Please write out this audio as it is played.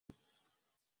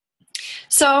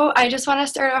So I just want to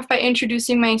start off by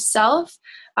introducing myself.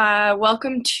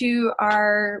 Welcome to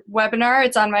our webinar.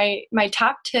 It's on my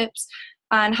top tips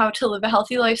on how to live a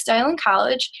healthy lifestyle in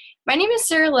college. My name is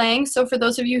Sarah Lang, so for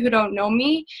those of you who don't know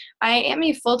me, I am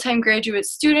a full-time graduate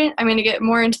student. I'm going to get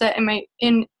more into that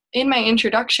in my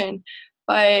introduction,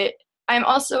 but I'm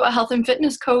also a health and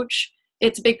fitness coach.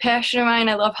 It's a big passion of mine.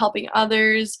 I love helping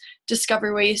others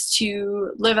discover ways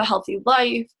to live a healthy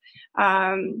life.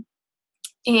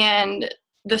 And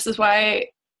this is what I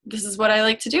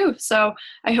like to do. So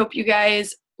I hope you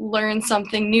guys learn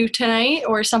something new tonight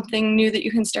or something new that you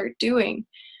can start doing.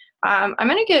 I'm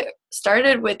going to get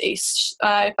started with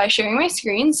by sharing my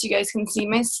screen so you guys can see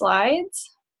my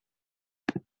slides.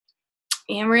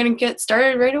 And we're going to get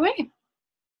started right away.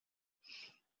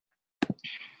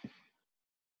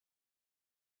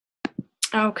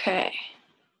 Okay.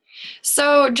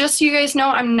 So just so you guys know,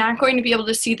 I'm not going to be able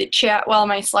to see the chat while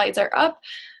my slides are up.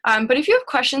 But if you have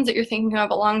questions that you're thinking of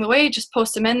along the way, just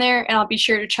post them in there and I'll be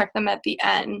sure to check them at the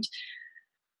end.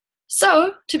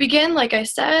 So to begin, like I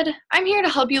said, I'm here to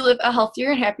help you live a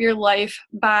healthier and happier life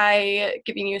by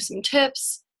giving you some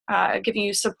tips, giving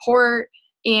you support,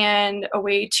 and a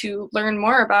way to learn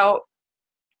more about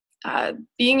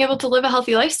being able to live a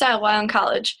healthy lifestyle while in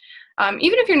college.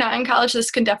 Even if you're not in college,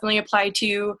 this can definitely apply to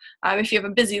you. If you have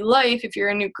a busy life, if you're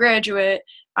a new graduate,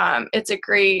 it's a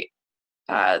great,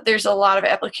 there's a lot of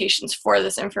applications for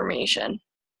this information.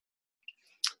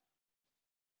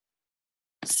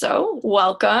 So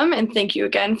welcome, and thank you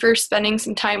again for spending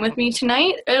some time with me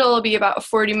tonight. It'll be about a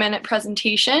 40-minute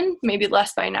presentation, maybe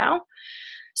less by now.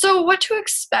 So what to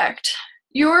expect?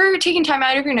 You're taking time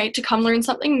out of your night to come learn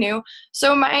something new,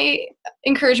 so my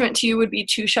encouragement to you would be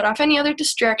to shut off any other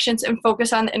distractions and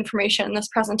focus on the information in this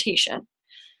presentation.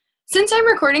 Since I'm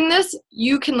recording this,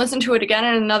 you can listen to it again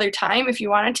at another time. If you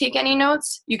want to take any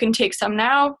notes, you can take some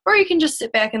now, or you can just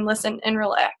sit back and listen and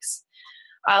relax.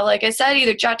 Like I said,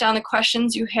 either jot down the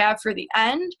questions you have for the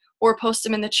end or post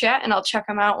them in the chat and I'll check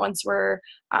them out once we're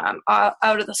out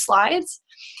of the slides.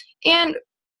 And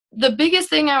the biggest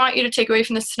thing I want you to take away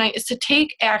from this tonight is to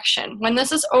take action. When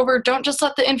this is over, don't just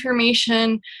let the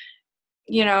information,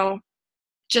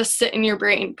 just sit in your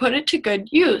brain. Put it to good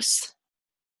use.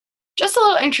 Just a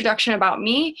little introduction about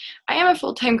me. I am a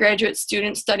full-time graduate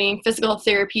student studying physical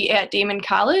therapy at Damon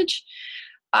College.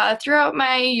 Throughout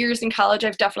my years in college,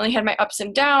 I've definitely had my ups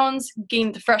and downs,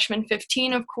 gained the freshman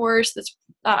 15, of course. That's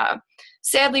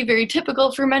sadly very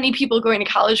typical for many people going to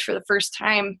college for the first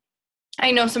time.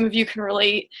 I know some of you can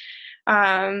relate.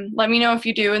 Let me know if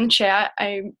you do in the chat.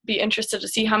 I'd be interested to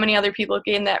see how many other people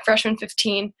gained that freshman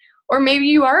 15. Or maybe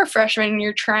you are a freshman and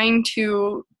you're trying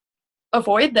to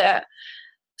avoid that.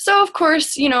 So, of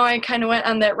course, I kind of went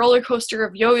on that roller coaster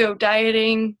of yo-yo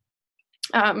dieting,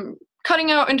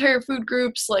 cutting out entire food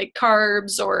groups like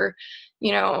carbs or,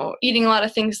 eating a lot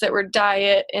of things that were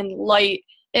diet and light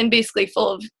and basically full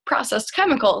of processed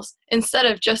chemicals instead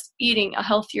of just eating a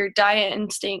healthier diet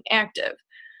and staying active.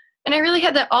 And I really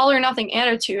had that all or nothing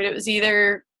attitude. It was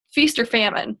either feast or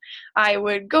famine. I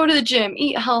would go to the gym,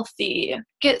 eat healthy,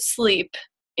 get sleep,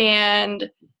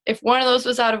 and if one of those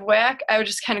was out of whack, I would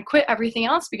just kind of quit everything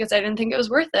else because I didn't think it was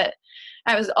worth it.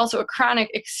 I was also a chronic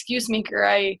excuse maker.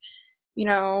 I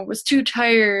was too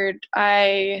tired.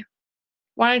 I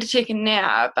wanted to take a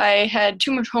nap. I had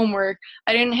too much homework.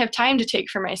 I didn't have time to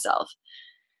take for myself.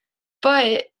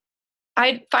 But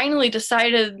I finally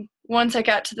decided once I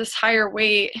got to this higher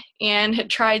weight and had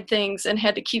tried things and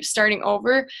had to keep starting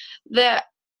over that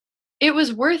it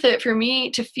was worth it for me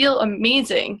to feel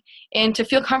amazing and to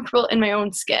feel comfortable in my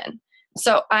own skin.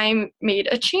 So I made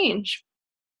a change.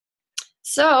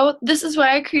 So this is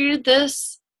why I created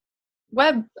this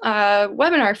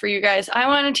webinar for you guys. I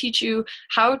want to teach you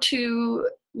how to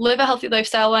live a healthy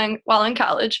lifestyle while in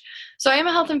college. So I am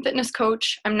a health and fitness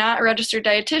coach. I'm not a registered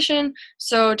dietitian.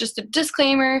 So just a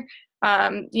disclaimer,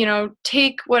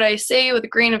 take what I say with a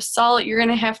grain of salt. You're going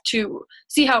to have to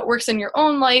see how it works in your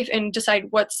own life and decide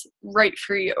what's right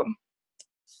for you.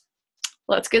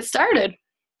 Let's get started.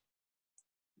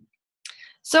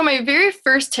 So my very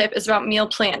first tip is about meal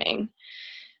planning.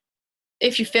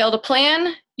 If you fail to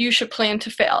plan, you should plan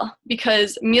to fail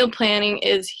because meal planning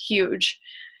is huge.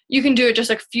 You can do it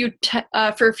just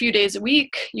for a few days a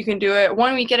week. You can do it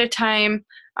 1 week at a time.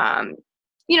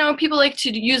 People like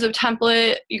to use a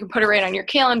template. You can put it right on your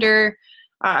calendar.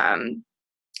 A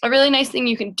really nice thing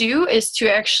you can do is to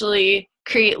actually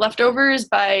create leftovers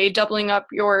by doubling up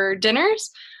your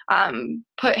dinners.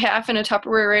 Put half in a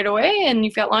Tupperware right away, and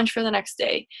you've got lunch for the next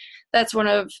day. That's one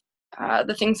of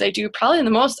the things I do probably the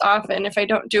most often if I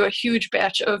don't do a huge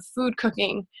batch of food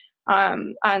cooking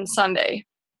on Sunday.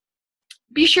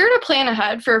 be sure to plan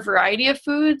ahead for a variety of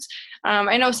foods.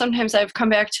 I know sometimes I've come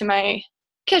back to my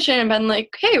kitchen and been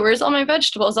like, hey, where's all my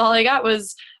vegetables? All I got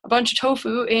was a bunch of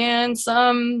tofu and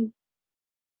some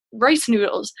rice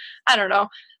noodles. I don't know.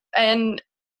 And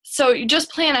so you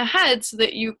just plan ahead so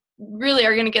that you really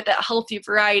are going to get that healthy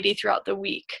variety throughout the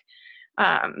week.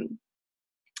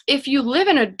 If you live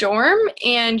in a dorm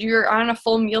and you're on a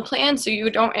full meal plan, so you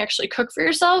don't actually cook for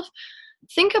yourself,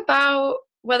 think about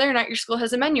whether or not your school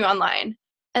has a menu online.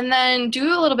 And then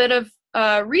do a little bit of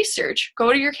research.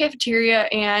 Go to your cafeteria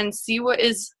and see what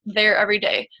is there every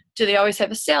day. Do they always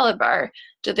have a salad bar?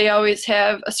 Do they always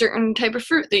have a certain type of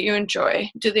fruit that you enjoy?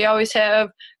 Do they always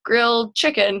have grilled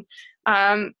chicken?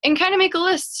 And kind of make a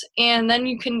list, and then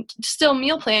you can still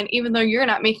meal plan even though you're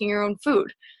not making your own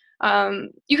food.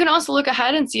 You can also look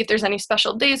ahead and see if there's any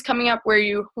special days coming up where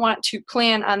you want to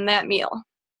plan on that meal.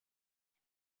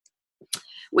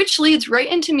 Which leads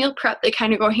right into meal prep. They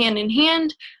kind of go hand in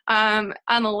hand. On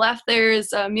the left,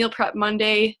 there's Meal Prep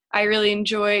Monday. I really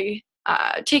enjoy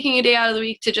taking a day out of the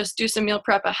week to just do some meal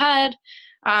prep ahead.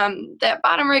 That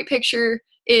bottom right picture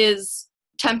is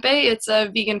tempeh. It's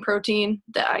a vegan protein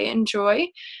that I enjoy.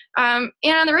 And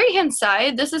on the right-hand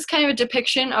side, this is kind of a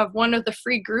depiction of one of the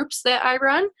free groups that I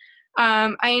run.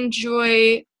 I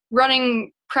enjoy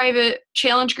running private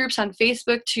challenge groups on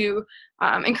Facebook to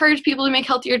encourage people to make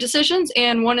healthier decisions.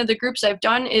 And one of the groups I've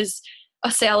done is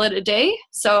a salad a day.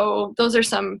 So those are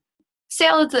some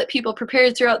salads that people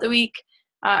prepared throughout the week.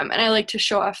 And I like to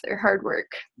show off their hard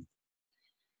work.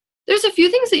 There's a few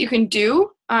things that you can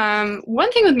do.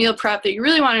 One thing with meal prep that you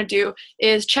really want to do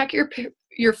is check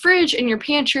your fridge and your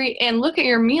pantry and look at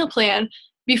your meal plan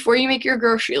before you make your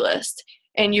grocery list.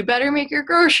 And you better make your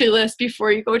grocery list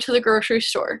before you go to the grocery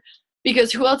store,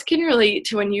 because who else can relate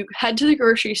to when you head to the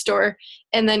grocery store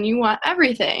and then you want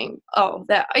everything? Oh,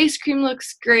 that ice cream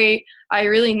looks great. I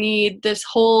really need this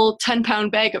whole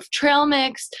 10-pound bag of trail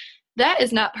mix. That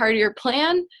is not part of your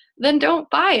plan. Then don't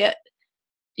buy it.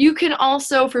 You can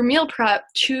also, for meal prep,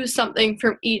 choose something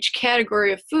from each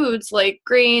category of foods like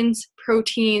grains,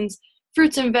 proteins,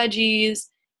 fruits and veggies,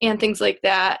 and things like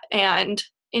that, and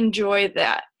enjoy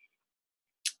that.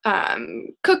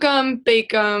 Cook them, bake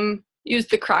them, use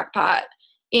the crock pot,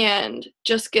 and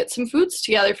just get some foods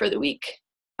together for the week.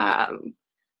 Then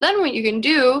what you can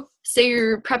do, say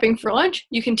you're prepping for lunch,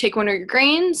 you can take one of your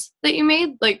grains that you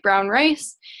made, like brown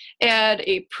rice, add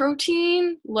a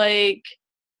protein like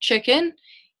chicken,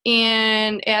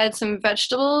 and add some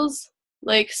vegetables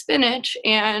like spinach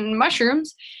and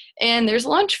mushrooms, and there's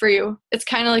lunch for you. It's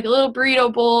kind of like a little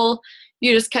burrito bowl.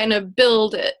 You just kind of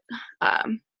build it.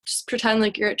 Just pretend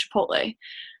like you're at Chipotle.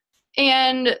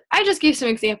 And I just gave some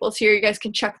examples here. You guys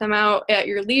can check them out at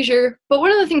your leisure. But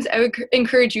one of the things I would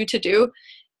encourage you to do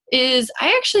is,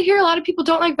 I actually hear a lot of people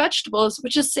don't like vegetables,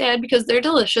 which is sad because they're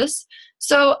delicious.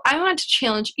 So I want to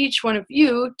challenge each one of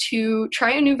you to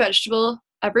try a new vegetable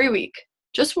every week.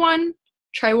 Just one.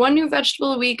 Try one new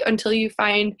vegetable a week until you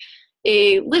find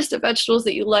a list of vegetables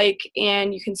that you like,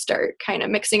 and you can start kind of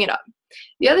mixing it up.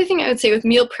 The other thing I would say with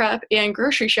meal prep and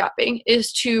grocery shopping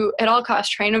is to, at all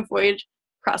costs, try and avoid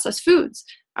processed foods.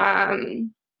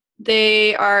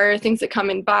 They are things that come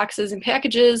in boxes and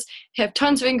packages, have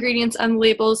tons of ingredients on the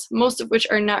labels, most of which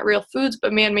are not real foods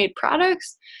but man-made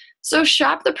products. So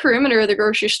shop the perimeter of the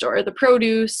grocery store, the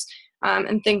produce,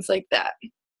 and things like that.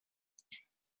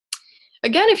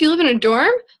 Again, if you live in a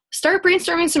dorm, start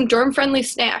brainstorming some dorm-friendly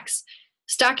snacks.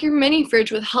 Stock your mini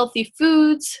fridge with healthy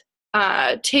foods.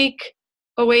 Take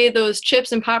away those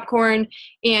chips and popcorn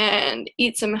and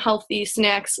eat some healthy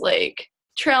snacks like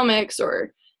trail mix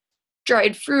or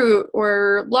dried fruit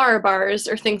or Lara bars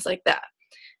or things like that.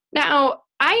 Now,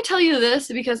 I tell you this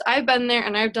because I've been there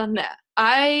and I've done that.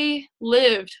 I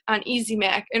lived on Easy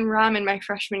Mac and ramen my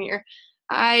freshman year.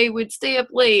 I would stay up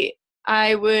late.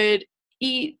 I would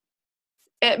eat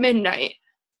at midnight.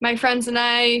 My friends and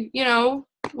I,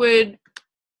 would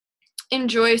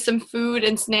enjoy some food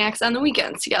and snacks on the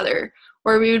weekends together,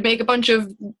 or we would make a bunch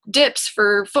of dips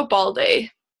for football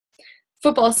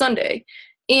Sunday.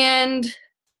 And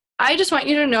I just want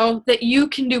you to know that you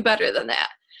can do better than that.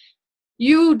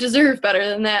 You deserve better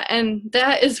than that, and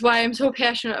that is why I'm so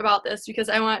passionate about this, because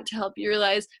I want to help you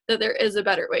realize that there is a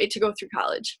better way to go through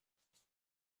college.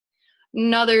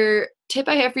 Another tip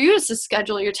I have for you is to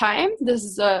schedule your time. This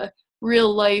is a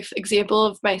real life example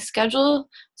of my schedule.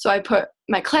 So I put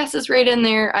my classes right in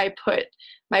there. I put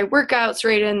my workouts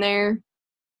right in there,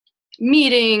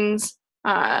 meetings,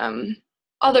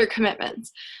 other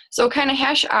commitments. So kind of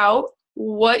hash out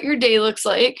what your day looks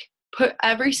like, put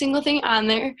every single thing on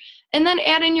there, and then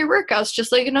add in your workouts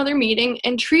just like another meeting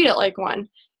and treat it like one.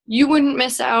 You wouldn't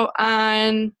miss out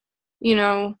on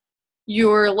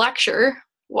your lecture,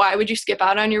 why would you skip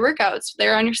out on your workouts?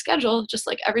 They're on your schedule, just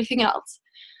like everything else.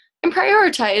 And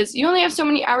prioritize. You only have so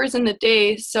many hours in the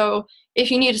day, so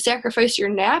if you need to sacrifice your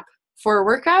nap for a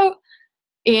workout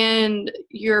and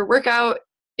your workout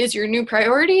is your new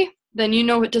priority, then you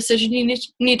know what decision you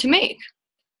need to make.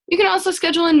 You can also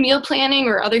schedule in meal planning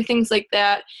or other things like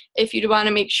that if you want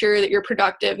to make sure that you're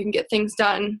productive and get things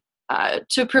done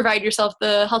to provide yourself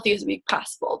the healthiest week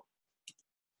possible.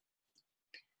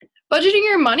 Budgeting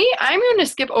your money, I'm going to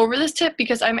skip over this tip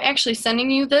because I'm actually sending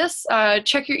you this.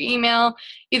 Check your email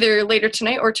either later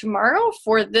tonight or tomorrow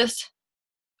for this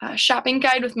shopping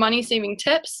guide with money saving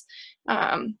tips.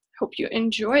 Hope you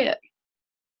enjoy it.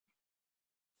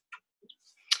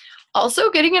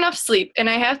 Also, getting enough sleep, and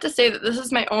I have to say that this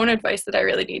is my own advice that I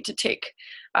really need to take.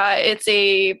 It's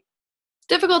a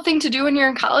difficult thing to do when you're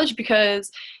in college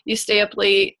because you stay up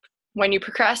late when you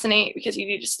procrastinate because you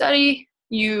need to study,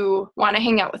 you want to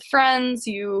hang out with friends,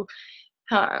 you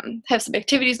have some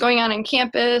activities going on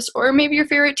campus, or maybe your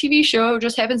favorite TV show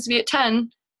just happens to be at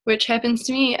 10, which happens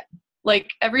to me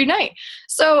like every night.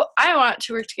 So I want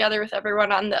to work together with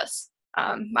everyone on this.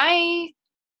 My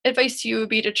advice to you would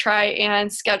be to try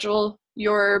and schedule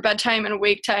your bedtime and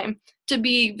wake time to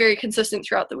be very consistent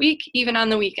throughout the week, even on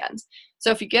the weekends. So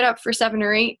if you get up for 7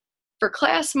 or 8 for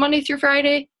class Monday through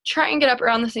Friday, try and get up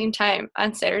around the same time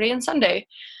on Saturday and Sunday.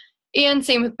 And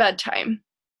same with bedtime.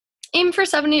 Aim for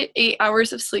 7 to 8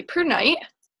 hours of sleep per night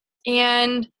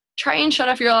and try and shut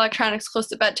off your electronics close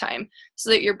to bedtime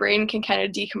so that your brain can kind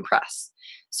of decompress.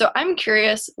 So I'm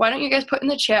curious, why don't you guys put in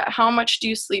the chat how much do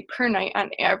you sleep per night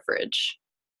on average?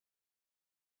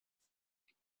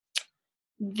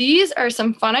 These are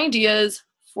some fun ideas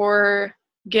for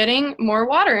getting more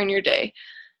water in your day.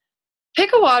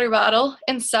 Pick a water bottle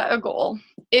and set a goal.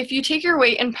 If you take your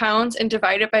weight in pounds and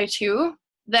divide it by 2,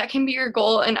 that can be your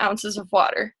goal in ounces of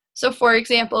water. So for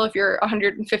example, if you're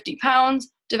 150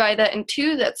 pounds, divide that in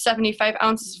 2, that's 75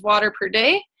 ounces of water per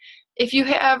day. If you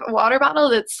have a water bottle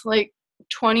that's like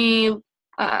 20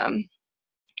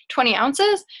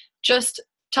 ounces, just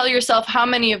tell yourself how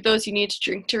many of those you need to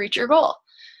drink to reach your goal.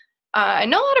 I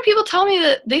know a lot of people tell me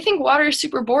that they think water is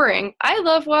super boring. I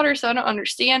love water, so I don't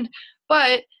understand,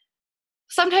 but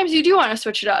sometimes you do want to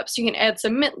switch it up. So you can add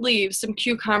some mint leaves, some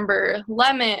cucumber,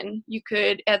 lemon. You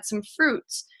could add some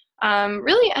fruits,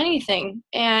 really anything.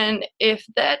 And if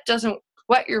that doesn't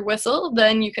wet your whistle,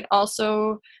 then you can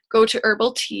also go to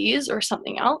herbal teas or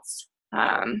something else,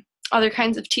 other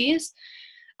kinds of teas.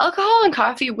 Alcohol and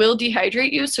coffee will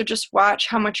dehydrate you, so just watch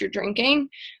how much you're drinking.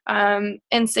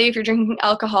 And say if you're drinking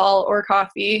alcohol or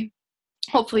coffee,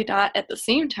 hopefully not at the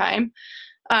same time,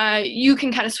 you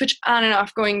can kind of switch on and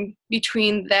off going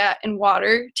between that and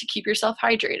water to keep yourself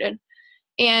hydrated.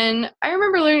 And I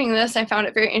remember learning this, I found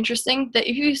it very interesting, that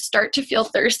if you start to feel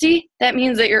thirsty, that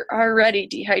means that you're already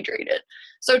dehydrated.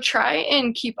 So try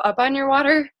and keep up on your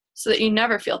water so that you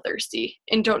never feel thirsty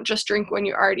and don't just drink when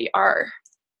you already are.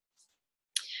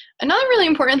 Another really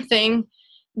important thing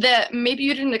that maybe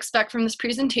you didn't expect from this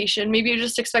presentation, maybe you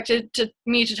just expected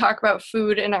me to talk about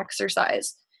food and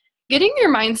exercise. Getting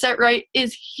your mindset right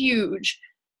is huge.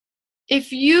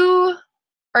 If you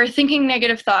are thinking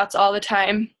negative thoughts all the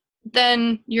time,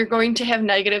 then you're going to have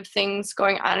negative things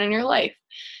going on in your life.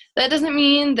 That doesn't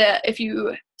mean that if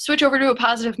you switch over to a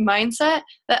positive mindset,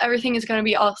 that everything is going to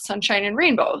be all sunshine and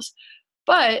rainbows.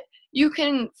 But you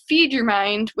can feed your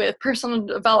mind with personal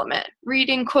development,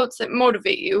 reading quotes that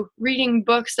motivate you, reading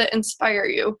books that inspire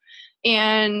you,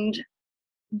 and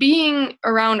being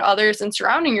around others and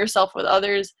surrounding yourself with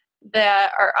others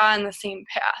that are on the same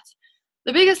path.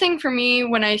 The biggest thing for me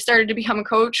when I started to become a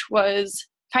coach was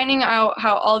finding out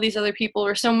how all these other people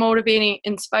were so motivating,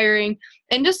 inspiring,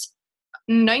 and just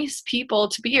nice people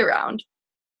to be around.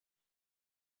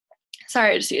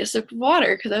 Sorry, I just need a sip of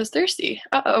water because I was thirsty.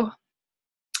 Uh-oh.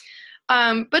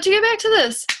 But to get back to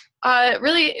this,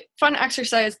 really fun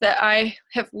exercise that I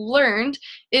have learned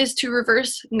is to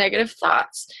reverse negative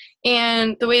thoughts.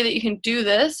 And the way that you can do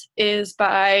this is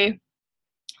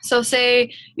so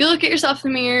say you look at yourself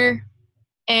in the mirror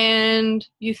and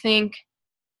you think,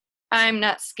 I'm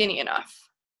not skinny enough.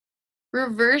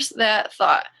 Reverse that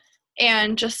thought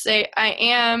and just say, I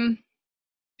am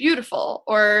beautiful,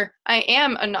 or I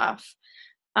am enough.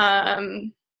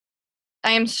 I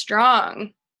am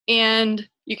strong. And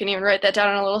you can even write that down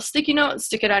on a little sticky note and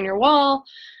stick it on your wall.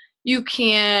 You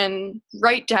can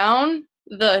write down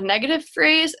the negative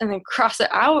phrase and then cross it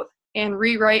out and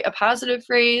rewrite a positive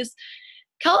phrase.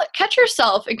 Catch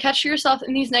yourself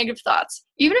in these negative thoughts.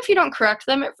 Even if you don't correct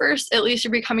them at first, at least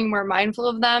you're becoming more mindful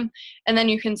of them, and then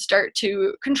you can start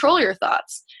to control your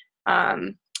thoughts.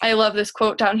 I love this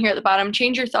quote down here at the bottom: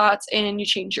 change your thoughts and you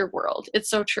change your world. It's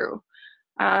so true.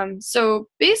 So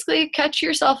basically, catch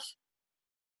yourself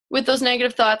with those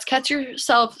negative thoughts, catch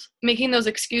yourself making those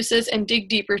excuses, and dig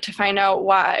deeper to find out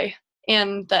why,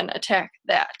 and then attack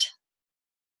that.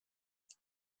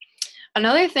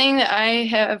 Another thing that I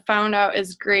have found out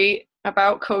is great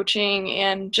about coaching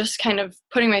and just kind of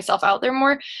putting myself out there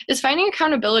more is finding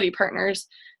accountability partners.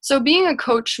 So being a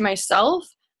coach myself,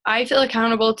 I feel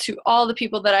accountable to all the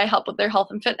people that I help with their health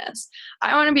and fitness.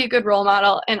 I want to be a good role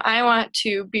model, and I want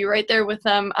to be right there with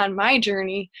them on my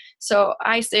journey, so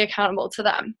I stay accountable to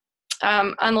them.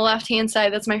 On the left-hand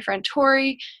side, that's my friend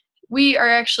Tori. We are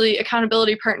actually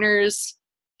accountability partners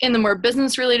in the more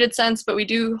business-related sense, but we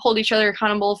do hold each other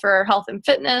accountable for our health and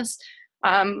fitness.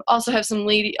 Also have some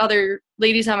other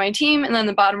ladies on my team, and then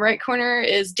the bottom right corner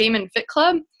is Damon Fit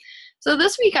Club. So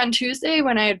this week on Tuesday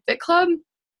when I had Fit Club,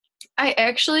 I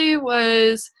actually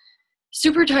was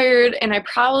super tired, and I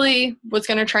probably was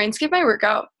going to try and skip my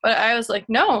workout, but I was like,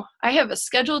 no, I have a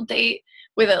scheduled date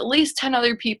with at least 10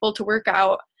 other people to work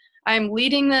out. I'm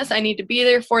leading this. I need to be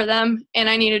there for them, and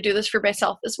I need to do this for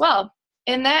myself as well.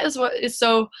 And that is what is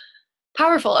so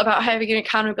powerful about having an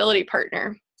accountability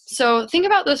partner. So think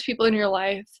about those people in your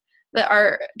life that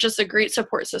are just a great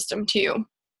support system to you.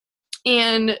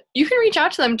 And you can reach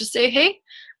out to them to say, hey,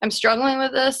 I'm struggling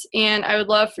with this, and I would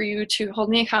love for you to hold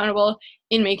me accountable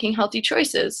in making healthy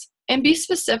choices, and be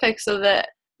specific so that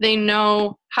they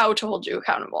know how to hold you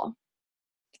accountable.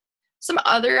 Some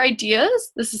other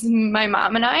ideas. This is my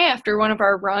mom and I after one of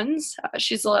our runs.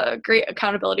 She's a great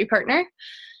accountability partner.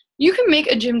 You can make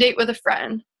a gym date with a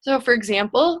friend. So for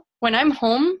example, when I'm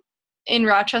home in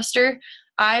Rochester,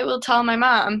 I will tell my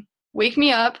mom, wake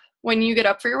me up when you get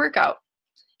up for your workout.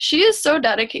 She is so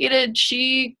dedicated.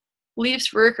 She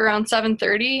leaves work around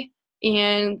 7:30,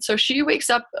 and so she wakes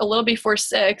up a little before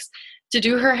 6 to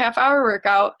do her half-hour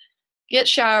workout, get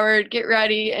showered, get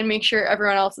ready, and make sure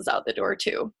everyone else is out the door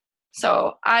too.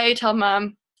 So I tell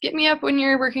Mom, get me up when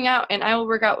you're working out and I will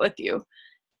work out with you.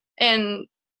 And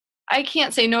I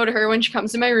can't say no to her when she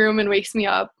comes in my room and wakes me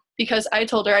up because I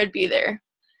told her I'd be there.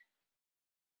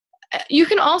 You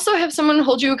can also have someone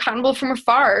hold you accountable from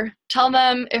afar. Tell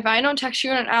them, if I don't text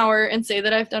you in an hour and say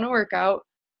that I've done a workout,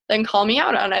 then call me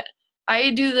out on it.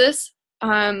 I do this.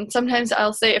 Sometimes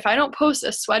I'll say, if I don't post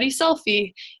a sweaty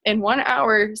selfie in 1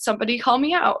 hour, somebody call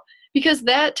me out, because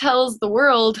that tells the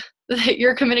world that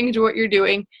you're committing to what you're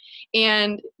doing,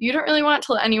 and you don't really want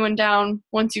to let anyone down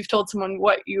once you've told someone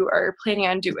what you are planning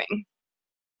on doing.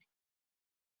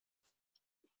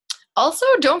 Also,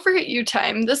 don't forget you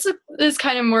time. This is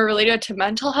kind of more related to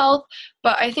mental health,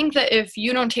 but I think that if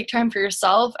you don't take time for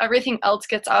yourself, everything else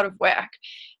gets out of whack.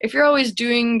 If you're always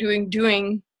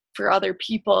doing for other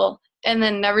people and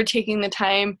then never taking the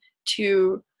time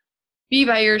to be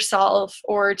by yourself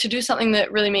or to do something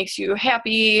that really makes you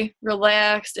happy,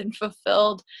 relaxed, and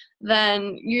fulfilled,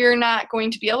 then you're not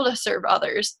going to be able to serve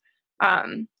others.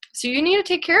 So you need to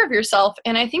take care of yourself,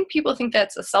 and I think people think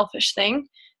that's a selfish thing,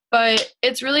 but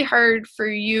it's really hard for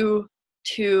you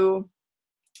to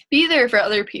be there for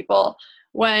other people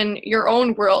when your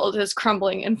own world is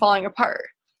crumbling and falling apart.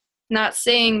 Not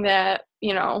saying that,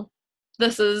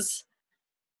 this is,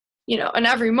 an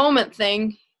every moment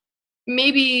thing.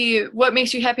 Maybe what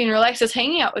makes you happy and relaxed is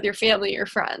hanging out with your family or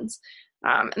friends.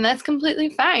 And that's completely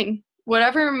fine.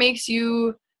 Whatever makes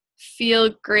you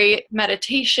feel great,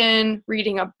 meditation,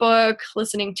 reading a book,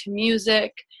 listening to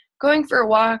music, going for a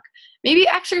walk, maybe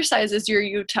exercise is your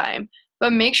you time,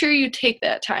 but make sure you take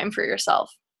that time for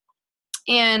yourself.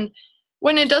 And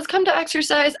when it does come to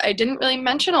exercise, I didn't really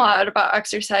mention a lot about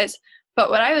exercise,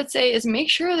 but what I would say is make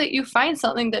sure that you find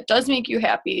something that does make you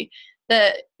happy,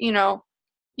 that,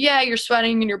 you're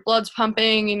sweating and your blood's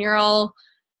pumping and you're all,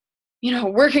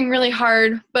 working really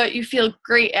hard, but you feel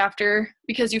great after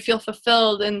because you feel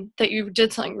fulfilled and that you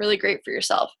did something really great for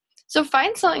yourself. So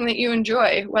find something that you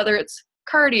enjoy, whether it's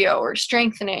cardio or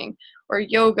strengthening or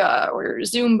yoga or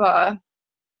Zumba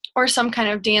or some kind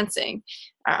of dancing.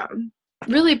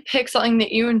 Really pick something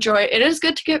that you enjoy. It is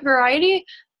good to get variety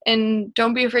and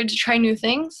don't be afraid to try new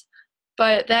things,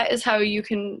 but that is how you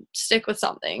can stick with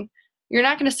something. You're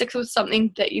not going to stick with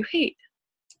something that you hate.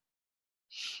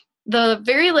 The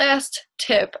very last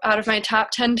tip out of my top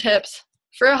 10 tips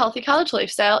for a healthy college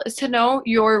lifestyle is to know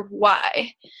your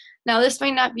why. Now, this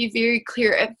might not be very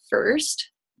clear at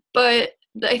first, but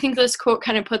I think this quote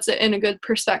kind of puts it in a good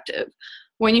perspective.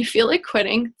 When you feel like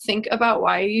quitting, think about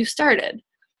why you started.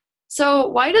 So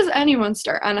why does anyone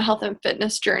start on a health and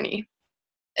fitness journey?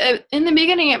 In the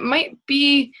beginning, it might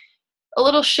be a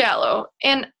little shallow,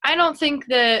 and I don't think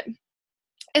that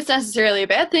it's necessarily a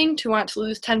bad thing to want to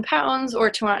lose 10 pounds or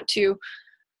to want to,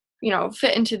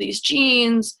 fit into these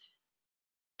jeans,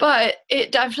 but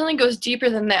it definitely goes deeper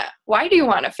than that. Why do you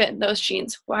want to fit in those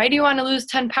jeans? Why do you want to lose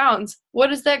 10 pounds?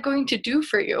 What is that going to do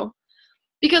for you?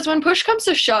 Because when push comes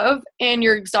to shove and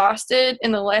you're exhausted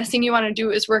and the last thing you want to do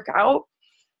is work out,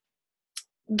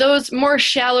 those more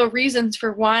shallow reasons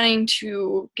for wanting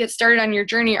to get started on your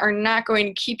journey are not going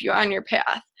to keep you on your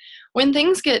path. When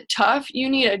things get tough, you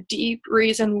need a deep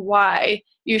reason why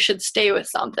you should stay with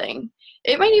something.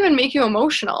 It might even make you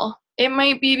emotional. It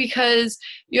might be because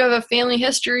you have a family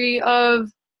history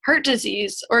of heart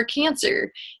disease or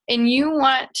cancer, and you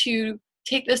want to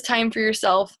take this time for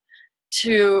yourself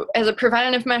to, as a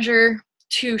preventative measure,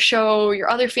 to show your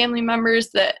other family members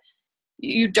that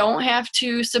you don't have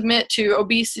to submit to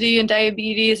obesity and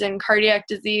diabetes and cardiac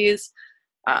disease.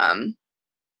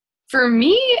 For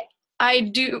me, I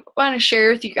do want to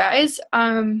share with you guys,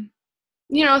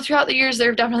 throughout the years, there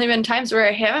have definitely been times where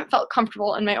I haven't felt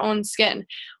comfortable in my own skin,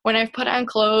 when I've put on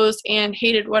clothes and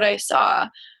hated what I saw,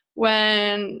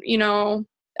 when,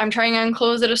 I'm trying on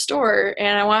clothes at a store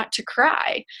and I want to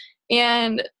cry.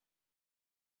 And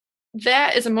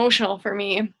that is emotional for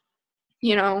me,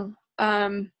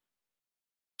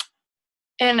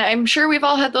 and I'm sure we've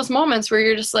all had those moments where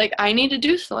you're just like, I need to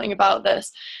do something about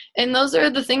this. And those are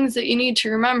the things that you need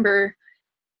to remember,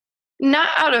 not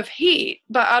out of hate,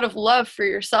 but out of love for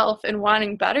yourself and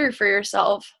wanting better for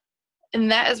yourself. And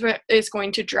that is what is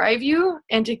going to drive you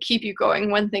and to keep you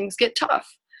going when things get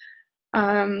tough.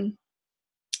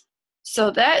 So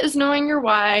that is knowing your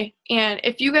why. And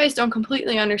if you guys don't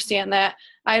completely understand that,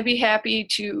 I'd be happy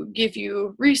to give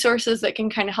you resources that can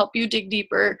kind of help you dig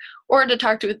deeper, or to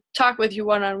talk with you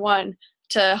one-on-one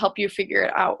to help you figure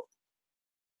it out.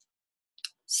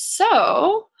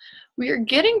 So we are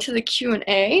getting to the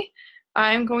Q&A.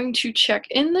 I'm going to check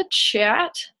in the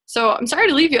chat. So I'm sorry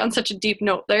to leave you on such a deep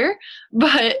note there,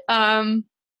 but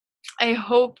I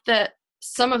hope that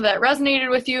some of that resonated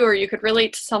with you, or you could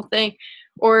relate to something,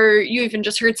 or you even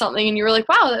just heard something and you were like,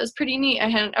 wow, that was pretty neat. I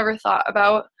hadn't ever thought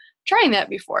about trying that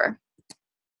before.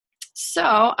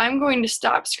 So I'm going to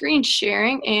stop screen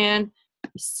sharing and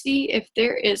see if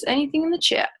there is anything in the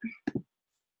chat.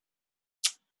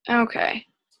 Okay.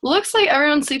 Looks like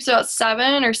everyone sleeps about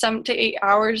 7 to 8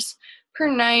 hours per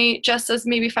night. Jess says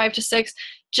maybe 5 to 6.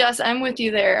 Jess, I'm with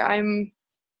you there. I'm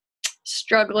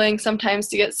struggling sometimes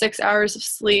to get 6 hours of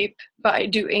sleep, but I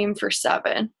do aim for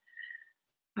 7.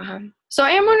 So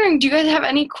I am wondering, do you guys have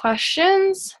any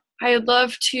questions? I'd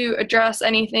love to address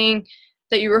anything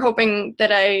that you were hoping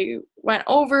that I went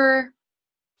over,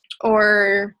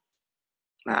 or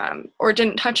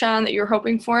didn't touch on that you were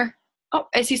hoping for. Oh,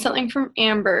 I see something from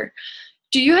Amber.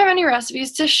 Do you have any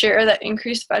recipes to share that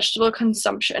increase vegetable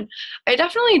consumption? I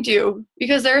definitely do,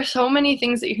 because there are so many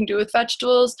things that you can do with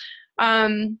vegetables.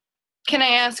 Can I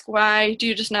ask why? Do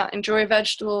you just not enjoy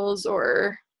vegetables?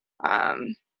 Or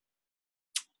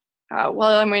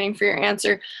while I'm waiting for your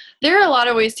answer, there are a lot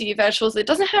of ways to eat vegetables. It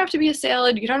doesn't have to be a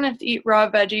salad. You don't have to eat raw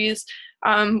veggies.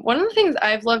 One of the things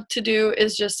I've loved to do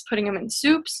is just putting them in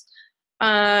soups.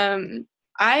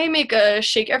 I make a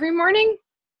shake every morning,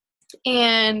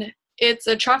 and it's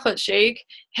a chocolate shake,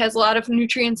 has a lot of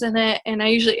nutrients in it, and I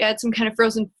usually add some kind of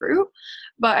frozen fruit,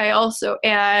 but I also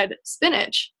add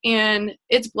spinach, and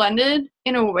it's blended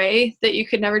in a way that you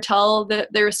could never tell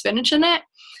that there was spinach in it.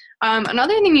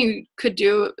 Another thing you could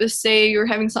do is, say you're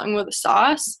having something with a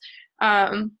sauce,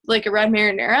 like a red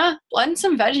marinara, blend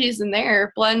some veggies in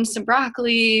there, blend some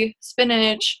broccoli,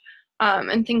 spinach,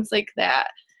 and things like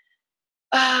that.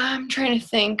 I'm trying to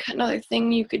think, another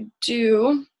thing you could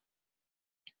do.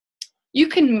 You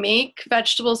can make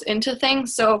vegetables into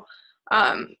things. So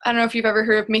I don't know if you've ever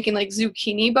heard of making like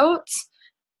zucchini boats.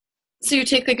 So you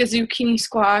take like a zucchini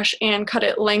squash and cut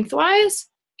it lengthwise,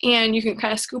 and you can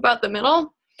kind of scoop out the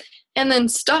middle, and then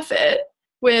stuff it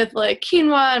with like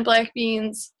quinoa and black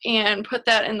beans and put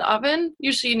that in the oven.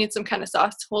 Usually you need some kind of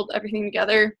sauce to hold everything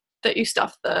together that you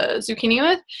stuff the zucchini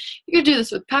with. You could do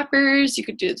this with peppers. You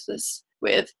could do this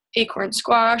with acorn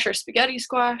squash or spaghetti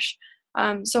squash.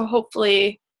 So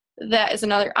hopefully that is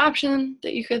another option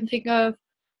that you could think of.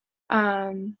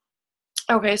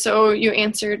 Okay, so you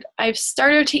answered, I've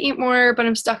started to eat more, but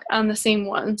I'm stuck on the same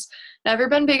ones. Never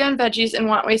been big on veggies and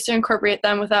want ways to incorporate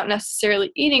them without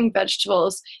necessarily eating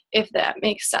vegetables, if that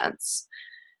makes sense.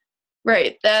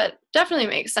 Right, that definitely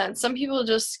makes sense. Some people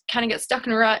just kind of get stuck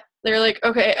in a rut. They're like,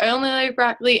 okay, I only like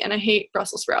broccoli and I hate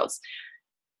Brussels sprouts.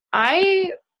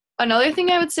 Another thing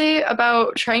I would say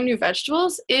about trying new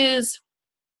vegetables is,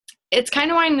 it's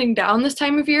kind of winding down this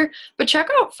time of year, but check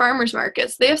out farmers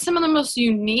markets. They have some of the most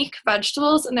unique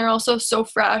vegetables, and they're also so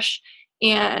fresh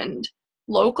and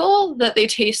local that they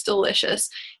taste delicious.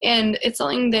 And it's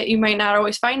something that you might not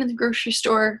always find in the grocery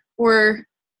store, or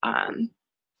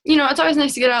it's always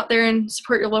nice to get out there and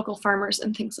support your local farmers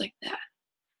and things like that.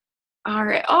 All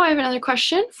right. Oh, I have another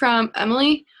question from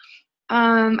Emily.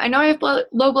 I know I have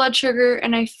low blood sugar,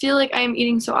 and I feel like I am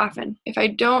eating so often. If I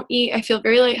don't eat, I feel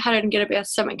very lightheaded and get a bad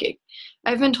stomachache.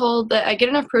 I've been told that I get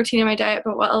enough protein in my diet,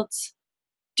 but what else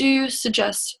do you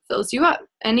suggest fills you up?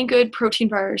 Any good protein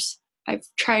bars? I've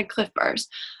tried Cliff Bars.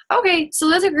 Okay, so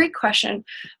that's a great question.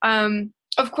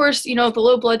 Of course, the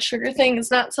low blood sugar thing is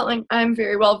not something I'm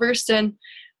very well versed in,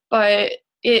 but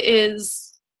it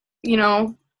is,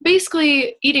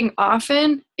 basically eating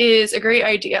often is a great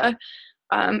idea.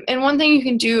 And one thing you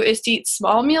can do is to eat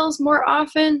small meals more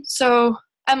often. So,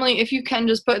 Emily, if you can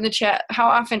just put in the chat, how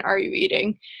often are you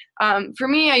eating? For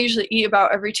me, I usually eat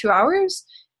about every 2 hours.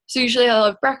 So usually I'll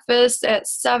have breakfast at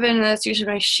 7, and that's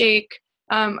usually my shake.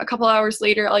 A couple hours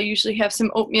later, I'll usually have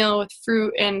some oatmeal with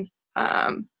fruit and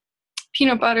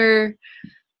peanut butter. A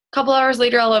couple hours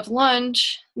later, I'll have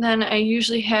lunch. Then I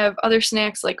usually have other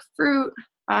snacks like fruit.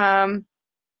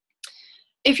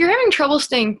 If you're having trouble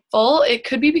staying full, it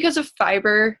could be because of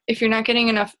fiber. If you're not getting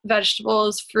enough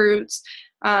vegetables, fruits,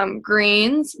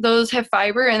 grains, those have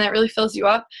fiber, and that really fills you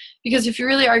up. Because if you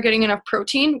really are getting enough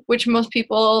protein, which most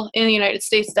people in the United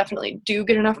States definitely do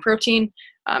get enough protein,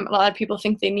 a lot of people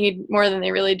think they need more than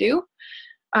they really do.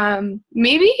 I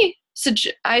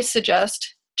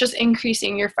suggest just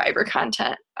increasing your fiber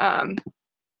content.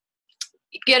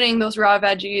 Getting those raw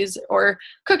veggies or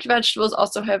cooked vegetables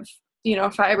also have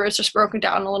fiber. Is just broken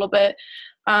down a little bit.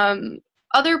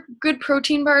 Other good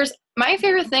protein bars, my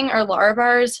favorite thing are Lara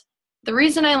bars. The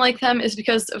reason I like them is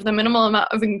because of the minimal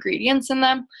amount of ingredients in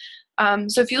them.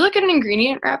 So if you look at an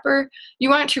ingredient wrapper, you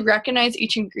want to recognize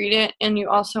each ingredient, and you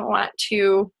also want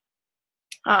to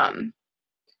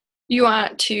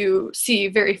see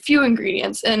very few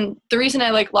ingredients. And the reason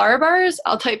I like Lara bars,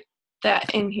 I'll type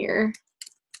that in here,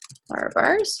 Lara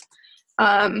bars,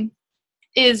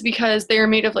 is because they are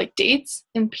made of like dates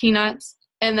and peanuts,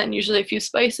 and then usually a few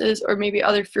spices or maybe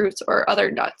other fruits or other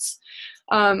nuts.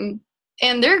 And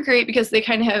they're great because they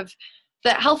kind of have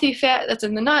that healthy fat that's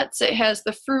in the nuts. It has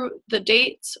the fruit, the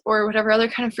dates, or whatever other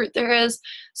kind of fruit there is.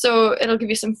 So it'll give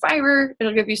you some fiber.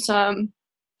 It'll give you some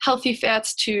healthy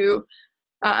fats to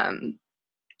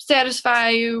satisfy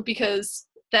you, because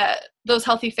those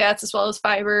healthy fats as well as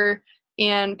fiber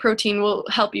and protein will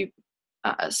help you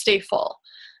stay full.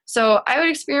 So I would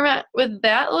experiment with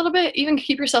that a little bit. Even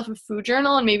keep yourself a food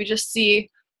journal and maybe just see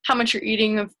how much you're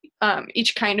eating of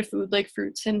each kind of food, like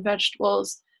fruits and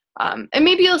vegetables. And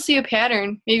maybe you'll see a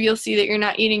pattern. Maybe you'll see that you're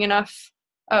not eating enough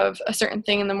of a certain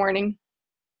thing in the morning.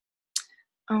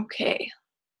 Okay,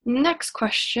 next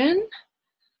question.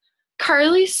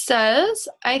 Carly says,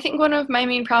 I think one of my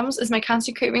main problems is my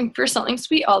constant craving for something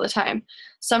sweet all the time.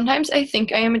 Sometimes I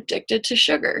think I am addicted to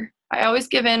sugar. I always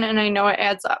give in, and I know it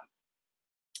adds up.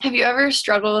 Have you ever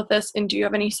struggled with this, and do you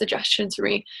have any suggestions for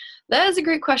me? That is a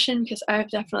great question, because I've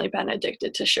definitely been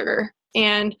addicted to sugar,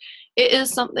 and it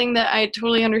is something that I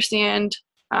totally understand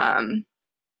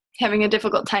having a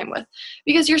difficult time with,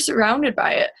 because you're surrounded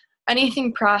by it.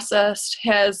 Anything processed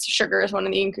has sugar as one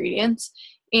of the ingredients,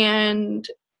 and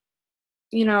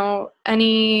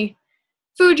any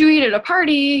food you eat at a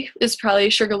party is probably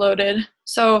sugar loaded.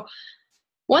 So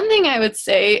one thing I would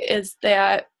say is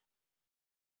that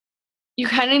you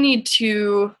kind of need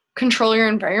to control your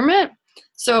environment.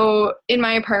 So in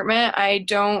my apartment, I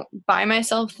don't buy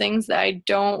myself things that I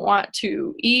don't want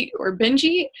to eat or binge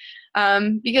eat.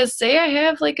 Because say I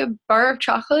have like a bar of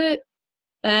chocolate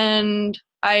and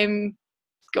I'm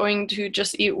going to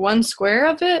just eat one square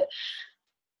of it,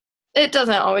 it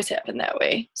doesn't always happen that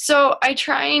way. So I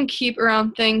try and keep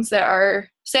around things that are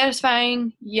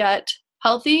satisfying yet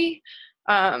healthy.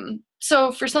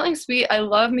 So for something sweet, I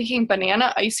love making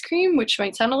banana ice cream, which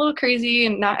might sound a little crazy,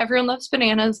 and not everyone loves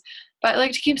bananas, but I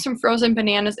like to keep some frozen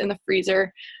bananas in the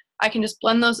freezer. I can just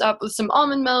blend those up with some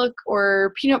almond milk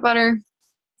or peanut butter,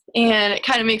 and it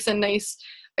kind of makes a nice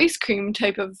ice cream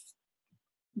type of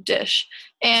dish.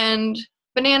 And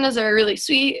bananas are really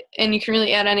sweet, and you can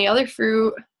really add any other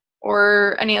fruit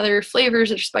or any other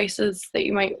flavors or spices that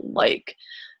you might like.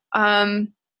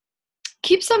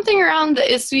 Keep something around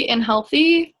that is sweet and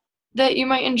healthy that you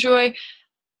might enjoy.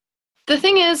 The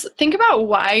thing is, think about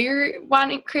why you're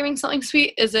craving something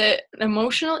sweet. Is it an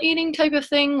emotional eating type of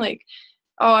thing? Like,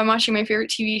 oh, I'm watching my favorite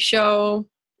TV show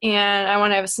and I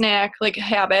want to have a snack, like a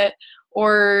habit.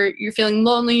 Or you're feeling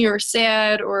lonely or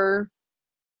sad, or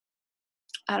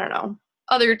I don't know,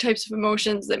 other types of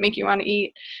emotions that make you want to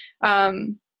eat.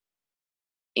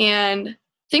 And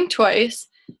think twice.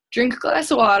 drink a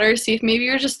glass of water, see if maybe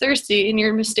you're just thirsty and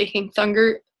you're mistaking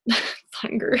thunger,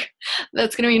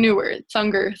 that's going to be a new word,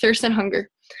 thirst and hunger.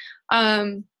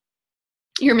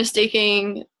 You're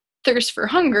mistaking thirst for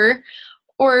hunger,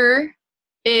 or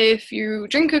if you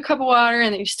drink a cup of water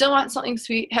and then you still want something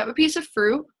sweet, have a piece of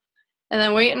fruit and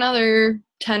then wait another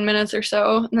 10 minutes or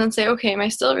so and then say, okay, am I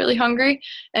still really hungry?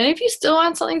 And if you still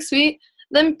want something sweet,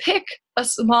 then pick a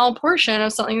small portion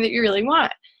of something that you really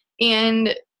want.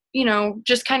 And,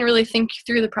 just kind of really think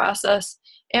through the process.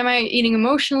 Am I eating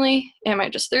emotionally? Am I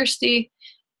just thirsty?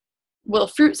 Will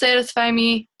fruit satisfy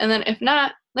me? And then if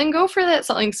not, then go for that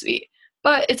something sweet.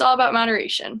 But it's all about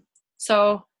moderation.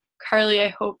 So, Carly, I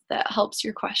hope that helps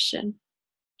your question.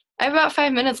 I have about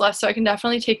 5 minutes left, so I can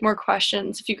definitely take more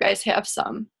questions if you guys have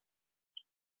some.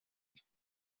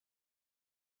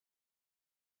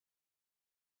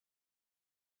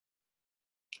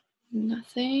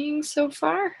 Nothing so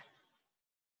far. I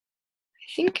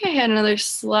think I had another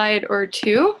slide or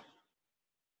two.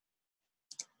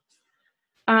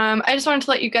 I just wanted to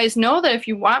let you guys know that if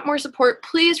you want more support,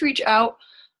 please reach out.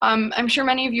 I'm sure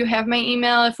many of you have my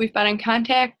email if we've been in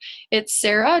contact. It's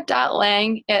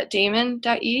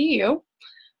sarah.lang@damon.edu.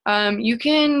 You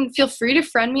can feel free to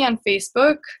friend me on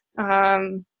Facebook.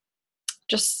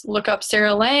 Just look up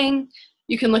Sarah Lang.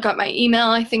 You can look up my email,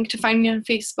 I think, to find me on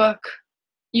Facebook.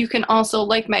 You can also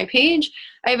like my page.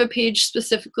 I have a page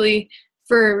specifically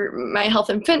for my health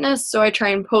and fitness, so I try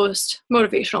and post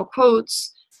motivational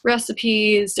quotes,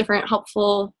 recipes, different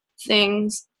helpful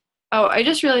things. Oh, I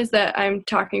just realized that I'm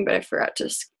talking, but I forgot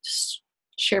to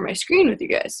share my screen with you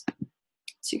guys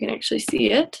so you can actually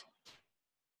see it.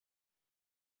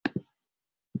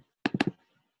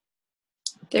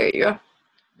 There you go.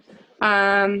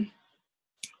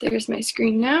 There's my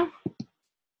screen now.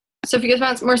 So if you guys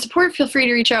want more support, feel free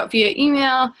to reach out via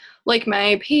email, like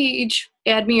my page,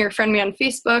 add me or friend me on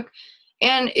Facebook.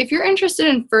 And if you're interested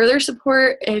in further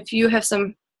support, if you have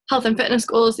some health and fitness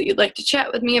goals that you'd like to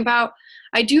chat with me about,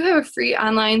 I do have a free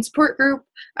online support group.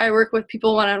 I work with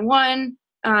people one-on-one,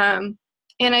 and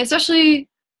I especially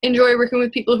enjoy working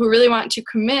with people who really want to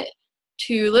commit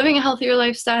to living a healthier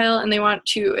lifestyle and they want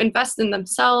to invest in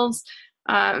themselves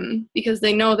because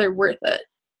they know they're worth it.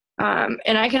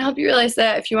 And I can help you realize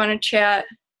that. If you want to chat,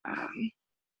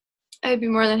 I'd be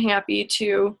more than happy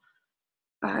to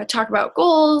talk about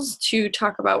goals, to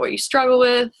talk about what you struggle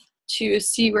with, to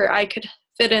see where I could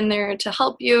fit in there to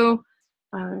help you.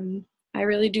 I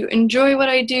really do enjoy what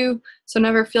I do, so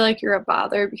never feel like you're a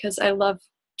bother, because I love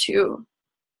to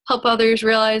help others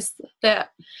realize that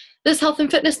this health and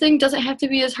fitness thing doesn't have to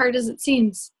be as hard as it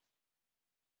seems.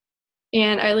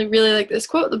 And I really like this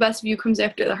quote, the best view comes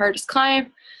after the hardest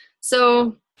climb.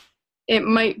 So it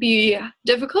might be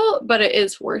difficult, but it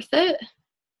is worth it.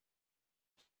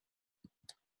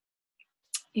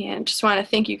 And just want to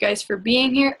thank you guys for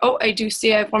being here. Oh, I do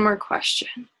see I have one more question.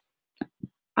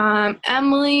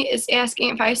 Emily is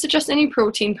asking if I suggest any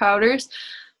protein powders.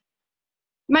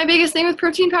 My biggest thing with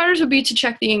protein powders would be to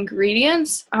check the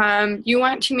ingredients. You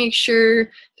want to make sure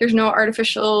there's no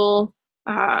artificial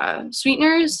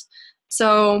sweeteners.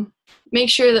 So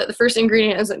make sure that the first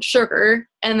ingredient isn't sugar.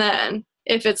 And then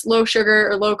if it's low sugar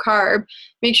or low carb,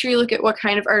 make sure you look at what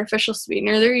kind of artificial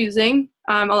sweetener they're using.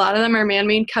 A lot of them are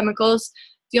man-made chemicals.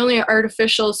 The only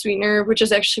artificial sweetener, which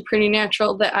is actually pretty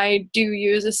natural, that I do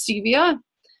use is stevia.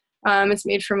 It's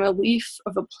made from a leaf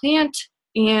of a plant.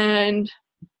 And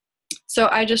so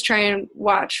I just try and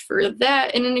watch for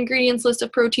that in an ingredients list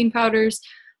of protein powders.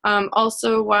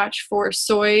 Also watch for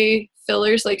soy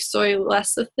fillers, like soy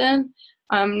lecithin.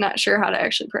 I'm not sure how to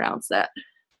actually pronounce that,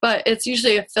 but it's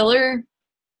usually a filler,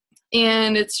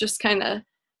 and it's just kind of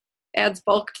adds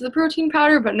bulk to the protein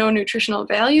powder, but no nutritional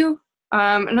value.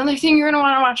 Another thing you're going to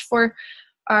want to watch for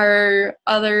are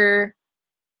other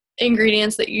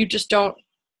ingredients that you just don't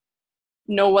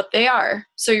know what they are.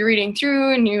 So you're reading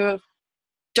through and you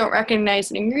don't recognize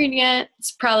an ingredient.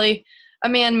 It's probably a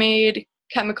man-made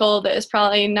chemical that is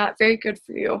probably not very good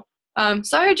for you.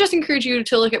 So I would just encourage you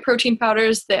to look at protein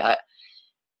powders that,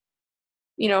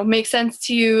 make sense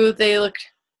to you. They look,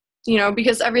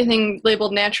 because everything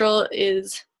labeled natural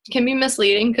can be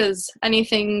misleading, because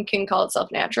anything can call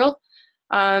itself natural.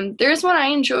 There's one I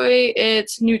enjoy.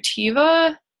 It's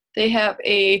Nutiva. They have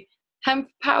a hemp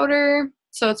powder,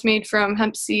 so it's made from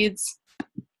hemp seeds.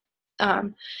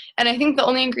 And I think the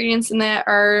only ingredients in that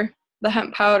are the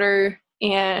hemp powder,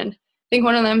 and I think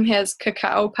one of them has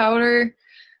cacao powder.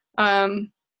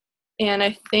 And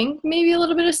I think maybe a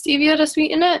little bit of stevia to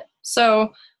sweeten it.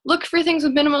 So look for things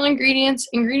with minimal ingredients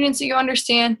that you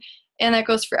understand, and that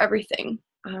goes for everything.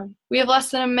 We have less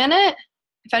than a minute.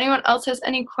 If anyone else has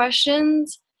any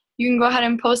questions, you can go ahead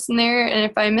and post in there, and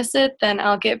if I miss it, then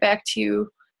I'll get back to you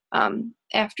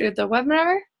after the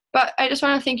webinar. But I just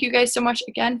want to thank you guys so much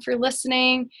again for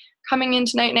listening, coming in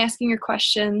tonight and asking your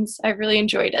questions. I really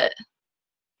enjoyed it.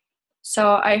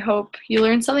 So I hope you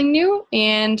learned something new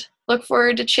and look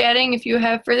forward to chatting if you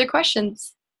have further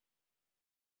questions.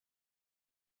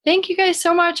 Thank you guys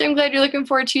so much. I'm glad you're looking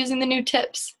forward to using the new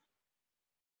tips.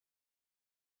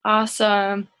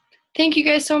 Awesome. Thank you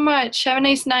guys so much. Have a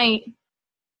nice night.